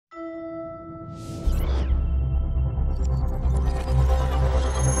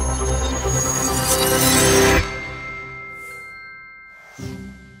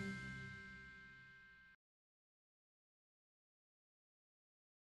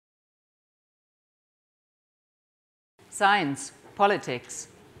Science, politics,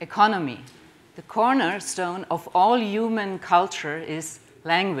 economy. The cornerstone of all human culture is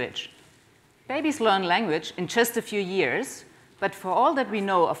language. Babies learn language in just a few years, but for all that we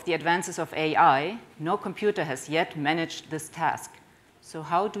know of the advances of AI, no computer has yet managed this task. So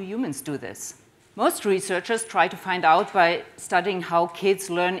how do humans do this? Most researchers try to find out by studying how kids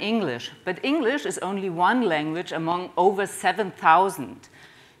learn English, but English is only one language among over 7,000.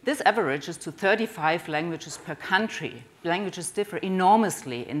 This averages to 35 languages per country. Languages differ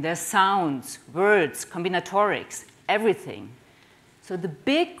enormously in their sounds, words, combinatorics, everything. So the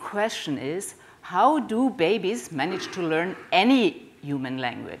big question is, how do babies manage to learn any human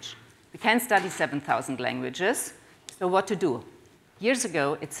language? We can study 7,000 languages, so what to do? Years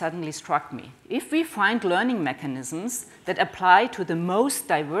ago, it suddenly struck me. If we find learning mechanisms that apply to the most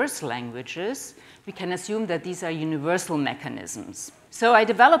diverse languages, we can assume that these are universal mechanisms. So I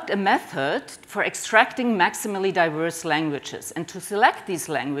developed a method for extracting maximally diverse languages. And to select these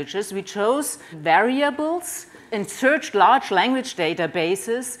languages, we chose variables and searched large language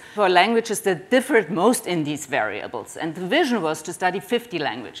databases for languages that differed most in these variables. And the vision was to study 50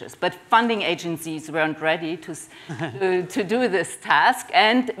 languages, but funding agencies weren't ready to do this task,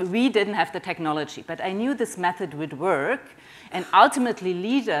 and we didn't have the technology. But I knew this method would work and ultimately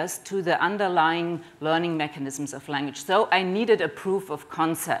lead us to the underlying learning mechanisms of language. So I needed a proof of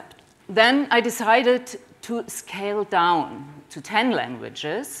concept. Then I decided to scale down to 10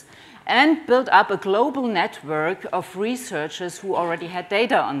 languages and build up a global network of researchers who already had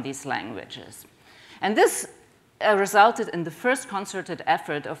data on these languages. And this resulted in the first concerted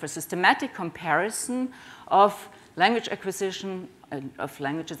effort of a systematic comparison of language acquisition of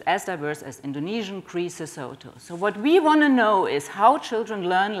languages as diverse as Indonesian, Cree, Sesotho. So what we want to know is how children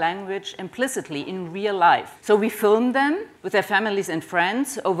learn language implicitly in real life. So we film them with their families and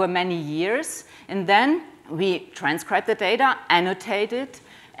friends over many years, and then we transcribe the data, annotate it,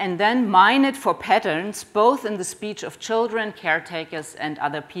 and then mine it for patterns, both in the speech of children, caretakers, and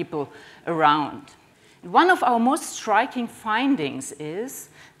other people around. One of our most striking findings is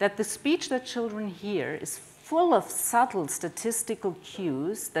that the speech that children hear is full of subtle statistical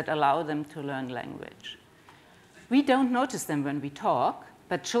cues that allow them to learn language. We don't notice them when we talk,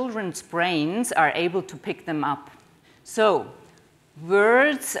 but children's brains are able to pick them up. So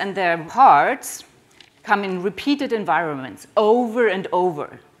words and their parts come in repeated environments over and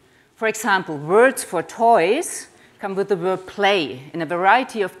over. For example, words for toys come with the verb play in a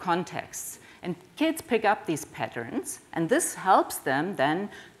variety of contexts. And kids pick up these patterns, and this helps them then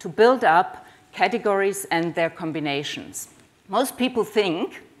to build up categories and their combinations. Most people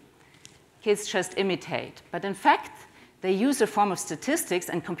think kids just imitate, but in fact, they use a form of statistics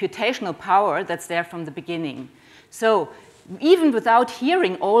and computational power that's there from the beginning. So even without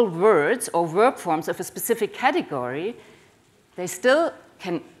hearing all words or verb forms of a specific category, they still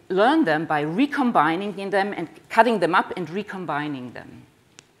can learn them by recombining them and cutting them up and recombining them.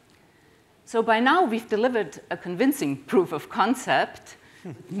 So by now, we've delivered a convincing proof of concept,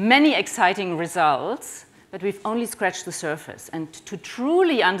 many exciting results, but we've only scratched the surface. And to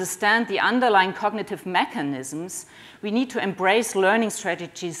truly understand the underlying cognitive mechanisms, we need to embrace learning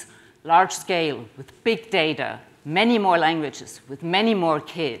strategies large scale, with big data, many more languages, with many more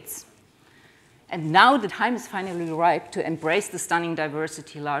kids. And now the time is finally ripe to embrace the stunning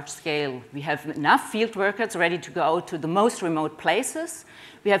diversity large scale. We have enough field workers ready to go to the most remote places.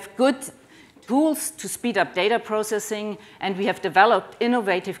 We have good tools to speed up data processing, and we have developed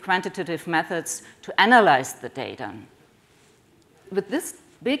innovative quantitative methods to analyze the data. With this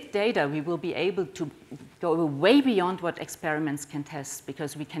big data, we will be able to go way beyond what experiments can test,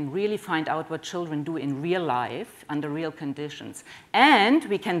 because we can really find out what children do in real life under real conditions. And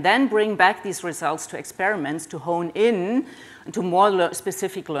we can then bring back these results to experiments to hone in to more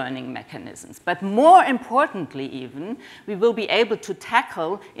specific learning mechanisms. But more importantly even, we will be able to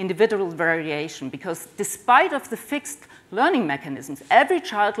tackle individual variation, because despite of the fixed learning mechanisms, every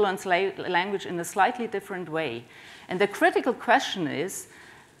child learns language in a slightly different way. And the critical question is,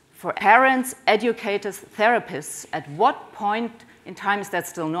 for parents, educators, therapists, at what point in time is that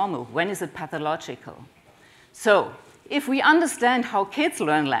still normal? When is it pathological? So if we understand how kids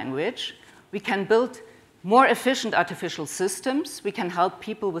learn language, we can build more efficient artificial systems, we can help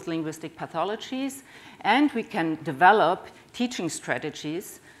people with linguistic pathologies, and we can develop teaching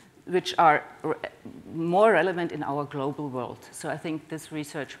strategies which are more relevant in our global world. So I think this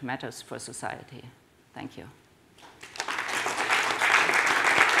research matters for society. Thank you.